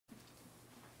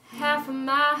Half of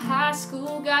my high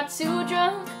school got too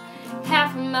drunk.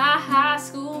 Half of my high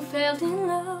school fell in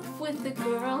love with the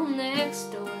girl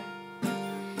next door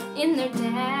in their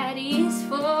daddy's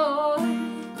Ford.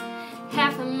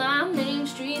 Half of my main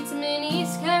street's mini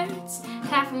skirts.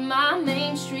 Half of my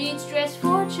main street's dressed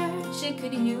for church. It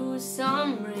could use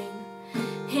some rain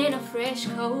and a fresh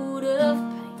coat of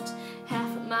paint.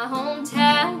 Half of my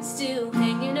hometown still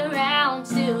hanging around,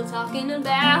 still talking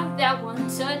about that one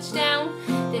touchdown.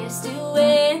 They're still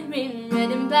wearing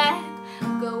red and black,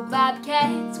 go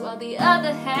Bobcats, while the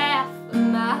other half of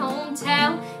my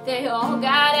hometown, they all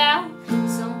got out.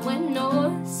 Some went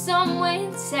north, some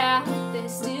went south. They're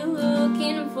still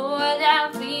looking for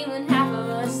that feeling half of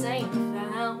us ain't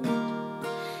found.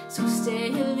 So stay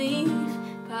or leave,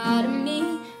 part of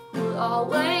me will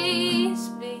always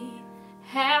be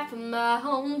half of my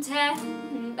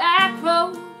hometown. Back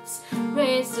roads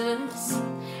raise us,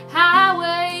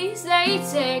 highways they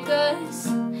take us,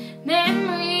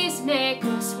 memories make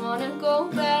us wanna go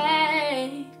back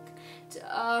to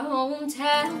our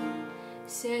hometown.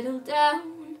 Settle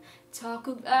down, talk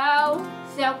about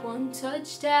that one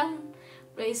touchdown,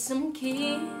 raise some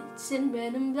kids in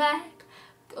red and black,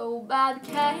 go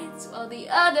Bobcats, while the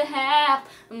other half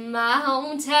of my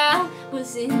hometown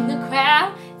was in the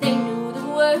crowd. They knew the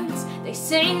words, they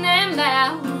sang them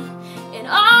out, and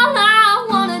all I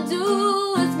wanna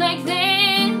do is make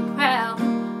them proud.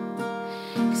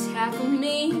 'Cause half of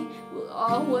me will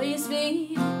always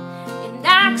be in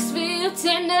Knoxville,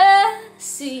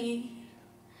 Tennessee,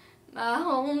 my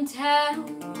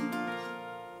hometown.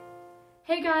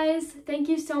 Hey guys, thank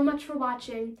you so much for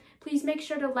watching. Please make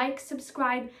sure to like,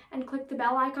 subscribe, and click the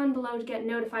bell icon below to get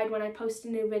notified when I post a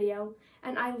new video.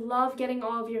 And I love getting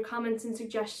all of your comments and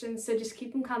suggestions, so just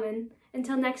keep them coming.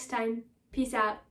 Until next time, peace out.